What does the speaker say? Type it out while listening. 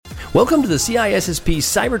Welcome to the CISSP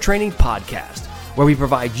Cyber Training Podcast, where we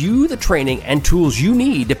provide you the training and tools you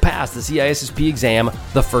need to pass the CISSP exam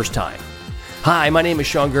the first time. Hi, my name is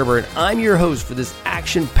Sean Gerber, and I'm your host for this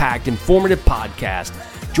action-packed, informative podcast.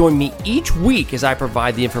 Join me each week as I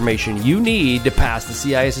provide the information you need to pass the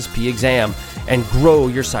CISSP exam and grow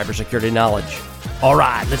your cybersecurity knowledge. All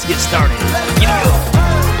right, let's get started.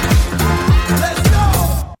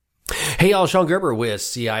 Hey y'all, Sean Gerber with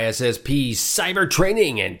CISSP Cyber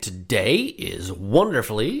Training, and today is it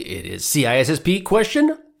is CISSP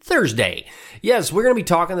Question Thursday. Yes, we're going to be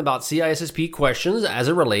talking about CISSP questions as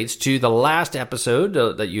it relates to the last episode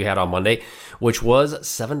that you had on Monday, which was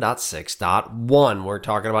 7.6.1. We're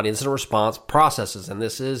talking about incident response processes, and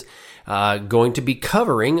this is going to be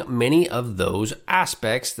covering many of those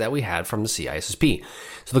aspects that we had from the CISSP.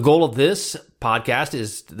 So the goal of this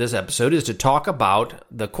episode is to talk about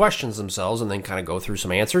the questions themselves and then kind of go through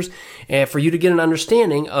some answers and for you to get an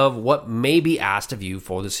understanding of what may be asked of you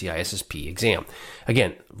for the CISSP exam.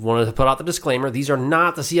 Again, wanted to put out the disclaimer, these are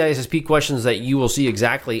not the CISSP questions that you will see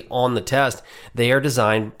exactly on the test. They are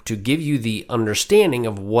designed to give you the understanding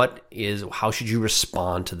of how should you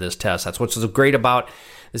respond to this test. That's what's so great about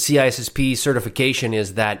the CISSP certification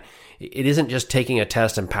is that it isn't just taking a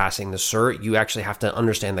test and passing the cert. You actually have to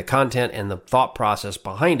understand the content and the thought process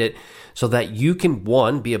behind it so that you can,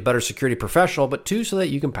 one, be a better security professional, but two, so that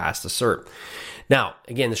you can pass the cert. Now,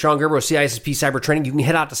 again, the Sean Gerber with CISSP Cyber Training. You can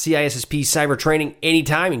head out to CISSP Cyber Training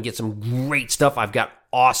anytime and get some great stuff. I've got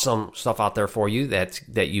awesome stuff out there for you that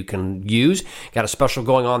you can use. Got a special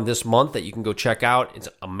going on this month that you can go check out. It's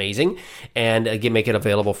amazing. And again, make it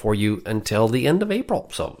available for you until the end of April.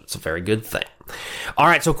 So it's a very good thing. All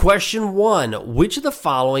right, so question 1. Which of the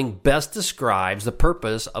following best describes the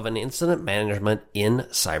purpose of an incident management in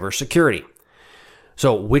cybersecurity?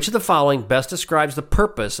 So which of the following best describes the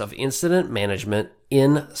purpose of incident management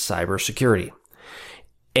in cybersecurity?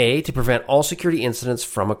 A, to prevent all security incidents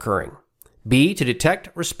from occurring. B, to detect,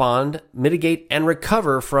 respond, mitigate, and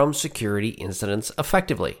recover from security incidents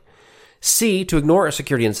effectively. C, to ignore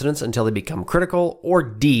security incidents until they become critical. Or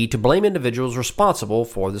D, to blame individuals responsible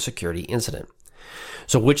for the security incident.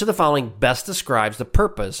 So which of the following best describes the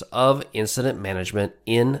purpose of incident management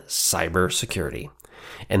in cybersecurity?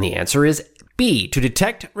 And the answer is B, to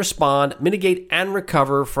detect, respond, mitigate, and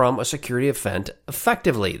recover from a security event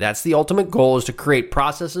effectively. That's the ultimate goal, is to create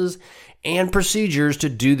processes and procedures to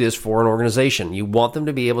do this for an organization. You want them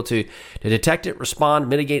to be able to detect it, respond,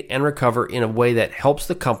 mitigate, and recover in a way that helps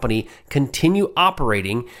the company continue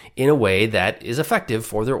operating in a way that is effective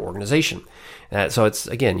for their organization. So it's,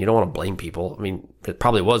 again, you don't want to blame people. I mean, it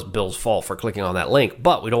probably was Bill's fault for clicking on that link,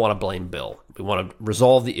 but we don't want to blame Bill. We want to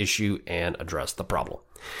resolve the issue and address the problem.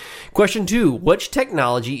 Question 2, which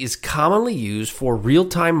technology is commonly used for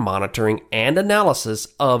real-time monitoring and analysis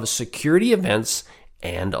of security events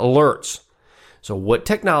and alerts? So what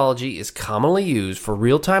technology is commonly used for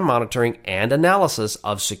real-time monitoring and analysis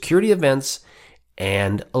of security events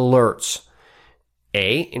and alerts?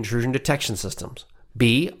 A, intrusion detection systems.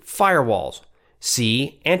 B, firewalls.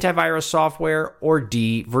 C, antivirus software. Or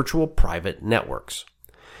D, virtual private networks.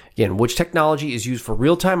 Again, which technology is used for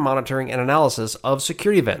real-time monitoring and analysis of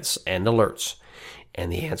security events and alerts?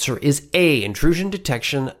 And the answer is A, intrusion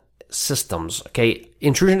detection systems. Okay,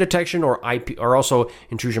 intrusion detection or IP or also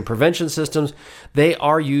intrusion prevention systems, they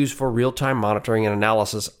are used for real-time monitoring and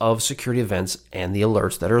analysis of security events and the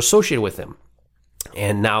alerts that are associated with them.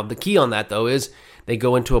 And now the key on that, though, is they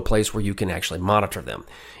go into a place where you can actually monitor them.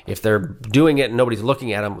 If they're doing it and nobody's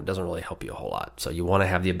looking at them, it doesn't really help you a whole lot. So you want to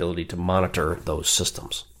have the ability to monitor those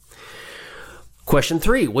systems. Question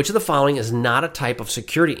 3, which of the following is not a type of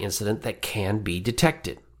security incident that can be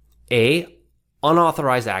detected? A,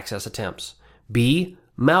 unauthorized access attempts. B,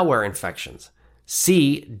 malware infections.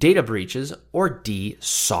 C, data breaches. Or D,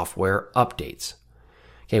 software updates.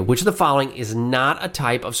 Okay, which of the following is not a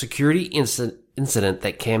type of security incident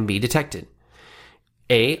that can be detected?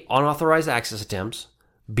 A, unauthorized access attempts.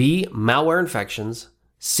 B, malware infections.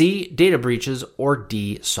 C, data breaches. Or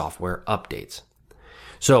D, software updates.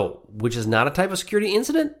 So, which is not a type of security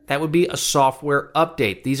incident? That would be a software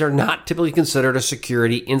update. These are not typically considered a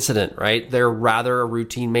security incident, right? They're rather a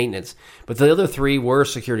routine maintenance. But the other 3 were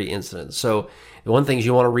security incidents. So, the one thing is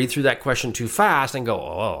you want to read through that question too fast and go,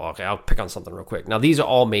 oh, okay, I'll pick on something real quick. Now, these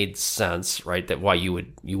all made sense, right? That why you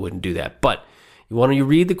wouldn't do that. But you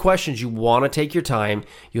read the questions, you want to take your time.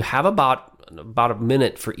 You have about a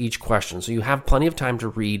minute for each question. So you have plenty of time to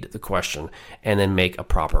read the question and then make a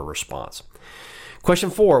proper response.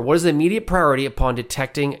 Question 4, what is the immediate priority upon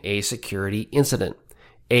detecting a security incident?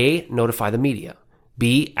 A, notify the media.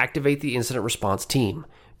 B, activate the incident response team.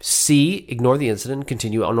 C, ignore the incident and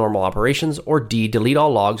continue on normal operations, or D, delete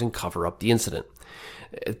all logs and cover up the incident.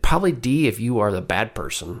 Probably D if you are the bad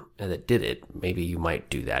person that did it. Maybe you might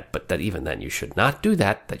do that, but that even then you should not do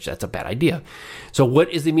that. That's a bad idea. So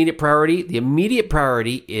what is the immediate priority? The immediate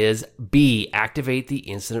priority is B, activate the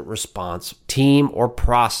incident response team or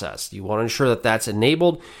process. You want to ensure that that's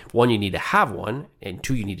enabled. One, you need to have one, and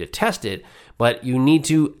two, you need to test it, but you need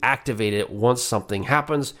to activate it once something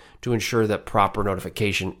happens to ensure that proper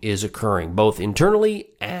notification is occurring, both internally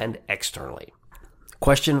and externally.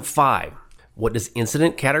 Question 5. What does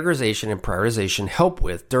incident categorization and prioritization help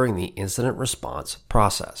with during the incident response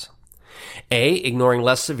process? A, ignoring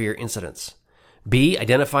less severe incidents. B,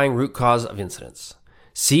 identifying root cause of incidents.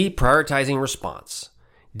 C, prioritizing response.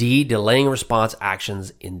 D, delaying response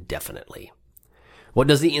actions indefinitely. What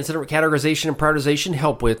does the incident categorization and prioritization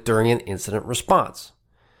help with during an incident response?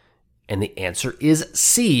 And the answer is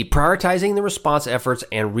C, prioritizing the response efforts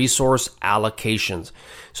and resource allocations.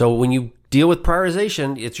 So when you deal with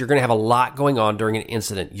prioritization, you're going to have a lot going on during an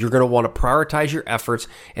incident. You're going to want to prioritize your efforts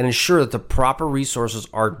and ensure that the proper resources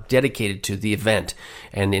are dedicated to the event.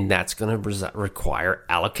 And then that's going to require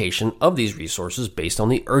allocation of these resources based on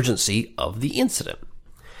the urgency of the incident.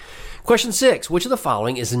 Question 6. Which of the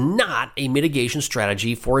following is not a mitigation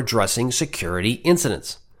strategy for addressing security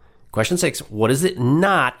incidents? Question 6. What is it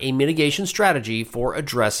not a mitigation strategy for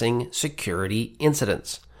addressing security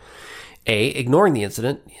incidents? A, ignoring the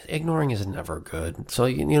incident. Ignoring is never good. So,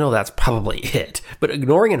 you know, that's probably it. But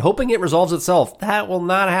ignoring and hoping it resolves itself, that will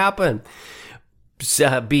not happen.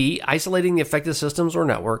 B, isolating the affected systems or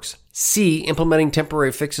networks. C, implementing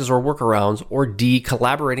temporary fixes or workarounds. Or D,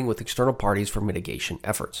 collaborating with external parties for mitigation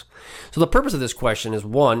efforts. So the purpose of this question is,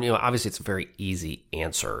 one, obviously it's a very easy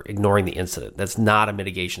answer, ignoring the incident. That's not a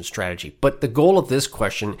mitigation strategy. But the goal of this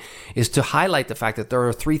question is to highlight the fact that there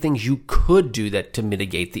are 3 things you could do to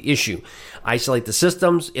mitigate the issue. Isolate the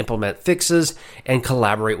systems, implement fixes, and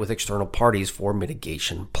collaborate with external parties for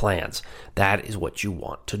mitigation plans. That is what you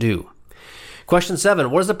want to do. Question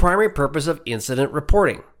 7. What is the primary purpose of incident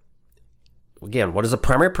reporting? Again, what is the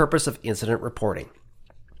primary purpose of incident reporting?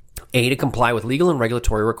 A, to comply with legal and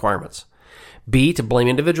regulatory requirements. B, to blame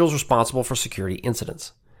individuals responsible for security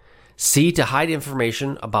incidents. C, to hide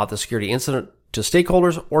information about the security incident to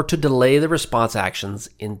stakeholders, or to delay the response actions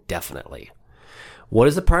indefinitely. What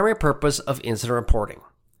is the primary purpose of incident reporting?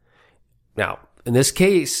 Now, in this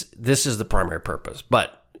case, this is the primary purpose,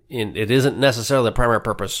 but it isn't necessarily the primary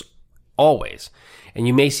purpose always. And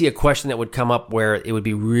you may see a question that would come up where it would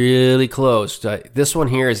be really close. This one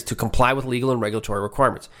here is to comply with legal and regulatory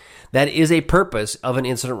requirements. That is a purpose of an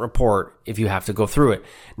incident report if you have to go through it.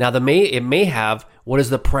 Now, it may have what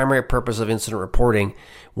is the primary purpose of incident reporting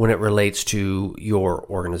when it relates to your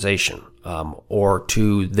organization or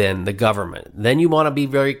to then the government. Then you want to be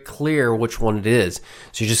very clear which one it is.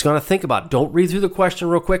 So you're just going to think about it. Don't read through the question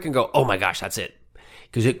real quick and go, oh my gosh, that's it.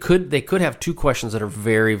 Because they could have 2 questions that are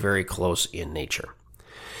very, very close in nature.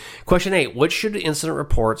 Question 8, what should incident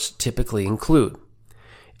reports typically include?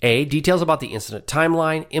 A, details about the incident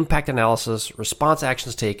timeline, impact analysis, response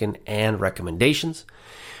actions taken, and recommendations.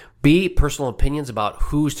 B, personal opinions about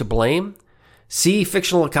who's to blame. C,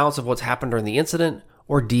 fictional accounts of what's happened during the incident.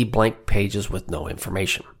 Or D, blank pages with no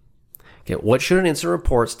information. Okay, what should an incident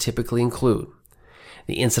reports typically include?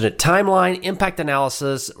 The incident timeline, impact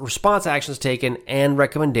analysis, response actions taken, and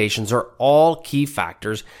recommendations are all key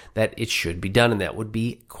factors that it should be done, and that would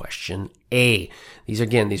be question A. These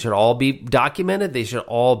should all be documented. They should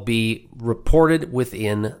all be reported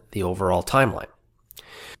within the overall timeline.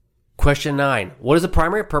 Question 9. What is the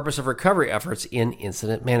primary purpose of recovery efforts in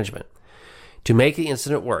incident management? To make the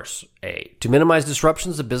incident worse. A. To minimize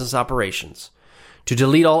disruptions of business operations. To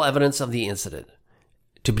delete all evidence of the incident.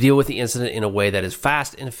 To deal with the incident in a way that is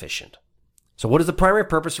fast and efficient. So what is the primary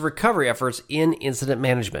purpose of recovery efforts in incident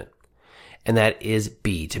management? And that is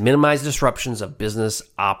B, to minimize disruptions of business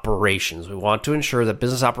operations. We want to ensure that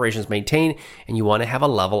business operations maintain, and you want to have a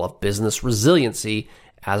level of business resiliency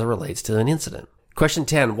as it relates to an incident. Question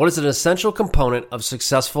 10, what is an essential component of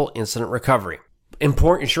successful incident recovery?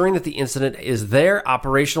 Ensuring that the incident is there,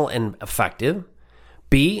 operational, and effective.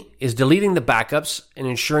 B is deleting the backups and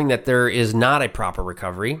ensuring that there is not a proper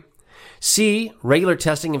recovery. C, regular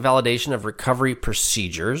testing and validation of recovery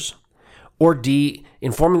procedures. Or D,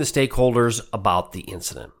 informing the stakeholders about the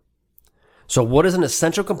incident. So what is an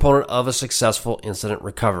essential component of a successful incident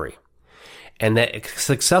recovery? And that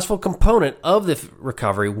successful component of the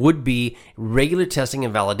recovery would be regular testing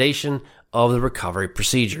and validation of the recovery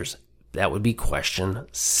procedures. That would be question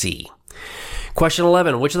C. Question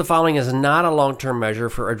 11, which of the following is not a long-term measure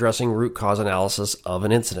for addressing root cause analysis of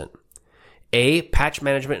an incident? A, patch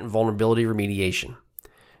management and vulnerability remediation.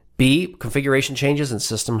 B, configuration changes and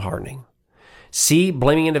system hardening. C,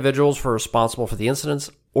 blaming individuals for responsible for the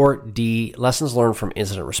incidents. Or D, lessons learned from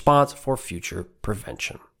incident response for future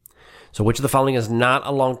prevention. So which of the following is not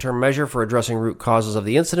a long-term measure for addressing root causes of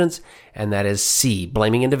the incidents? And that is C,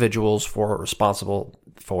 blaming individuals for responsible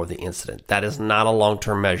for the incident. That is not a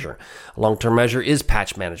long-term measure. A long-term measure is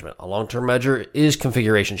patch management. A long-term measure is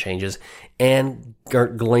configuration changes and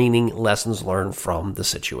gleaning lessons learned from the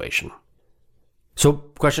situation. So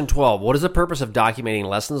question 12, what is the purpose of documenting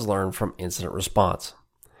lessons learned from incident response?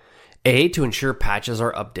 A, to ensure patches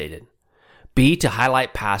are updated. B, to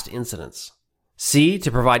highlight past incidents. C,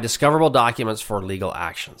 to provide discoverable documents for legal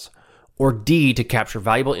actions. Or D, to capture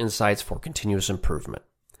valuable insights for continuous improvement.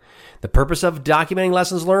 The purpose of documenting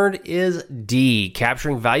lessons learned is D,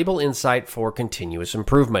 capturing valuable insight for continuous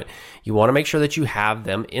improvement. You want to make sure that you have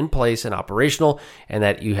them in place and operational, and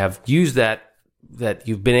that you have used that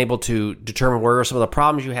you've been able to determine where are some of the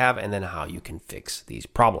problems you have and then how you can fix these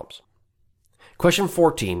problems. Question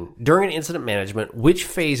 14. During an incident management, which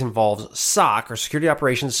phase involves SOC or Security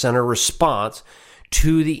Operations Center response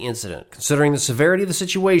to the incident? Considering the severity of the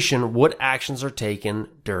situation, what actions are taken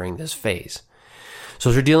during this phase? So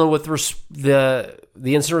if you're dealing with the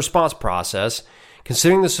incident response process,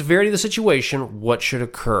 considering the severity of the situation, what should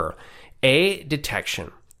occur? A,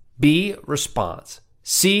 detection. B, response.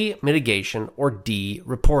 C, mitigation. Or D,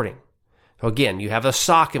 reporting. So again, you have a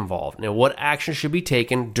SOC involved. Now, what action should be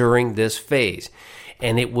taken during this phase?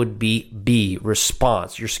 And it would be B,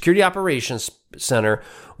 response. Your Security Operations Center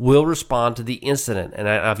will respond to the incident. And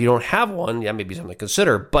if you don't have one, that may be something to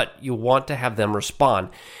consider, but you want to have them respond.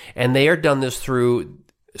 And they are done this through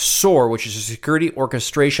SOAR, which is a Security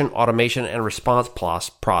Orchestration, Automation, and Response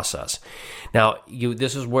process. Now,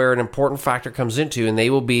 this is where an important factor comes into, and they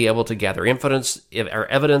will be able to gather evidence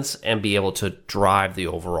and be able to drive the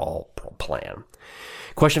overall plan.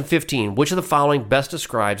 Question 15. Which of the following best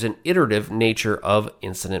describes an iterative nature of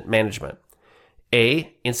incident management?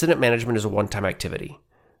 A, incident management is a one-time activity.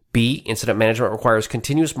 B, incident management requires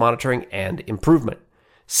continuous monitoring and improvement.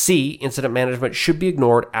 C, incident management should be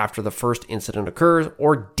ignored after the first incident occurs.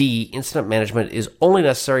 Or D, incident management is only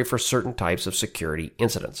necessary for certain types of security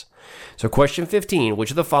incidents. So question 15,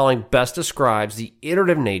 which of the following best describes the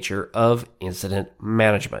iterative nature of incident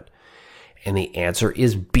management? And the answer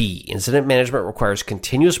is B. Incident management requires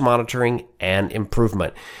continuous monitoring and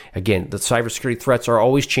improvement. Again, the cybersecurity threats are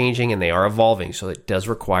always changing and they are evolving, so it does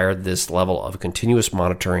require this level of continuous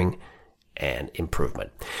monitoring and improvement.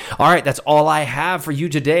 All right, that's all I have for you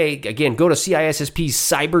today. Again, go to CISSP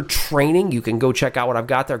Cyber Training. You can go check out what I've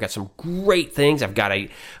got there. I've got some great things. I've got a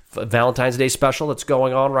Valentine's Day special that's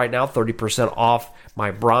going on right now, 30% off my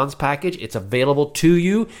bronze package. It's available to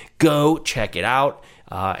you. Go check it out.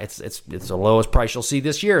 It's the lowest price you'll see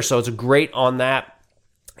this year, so it's great on that.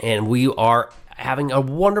 And we are having a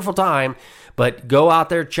wonderful time. But go out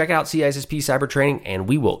there, check out CISSP Cyber Training, and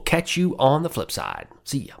we will catch you on the flip side.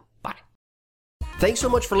 See ya. Bye. Thanks so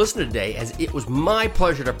much for listening today, as it was my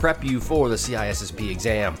pleasure to prep you for the CISSP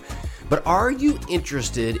exam. But are you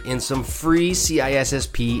interested in some free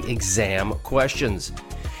CISSP exam questions?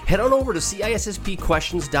 Head on over to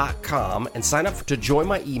CISSPquestions.com and sign up to join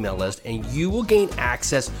my email list, and you will gain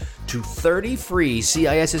access to 30 free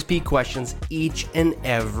CISSP questions each and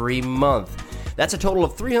every month. That's a total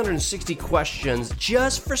of 360 questions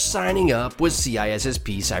just for signing up with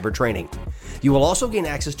CISSP Cyber Training. You will also gain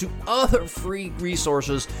access to other free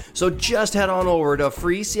resources, so just head on over to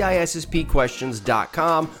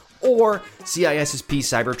freeCISSPquestions.com or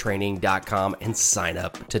CISSPcybertraining.com and sign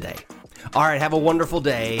up today. All right, have a wonderful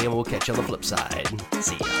day, and we'll catch you on the flip side.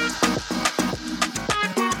 See ya.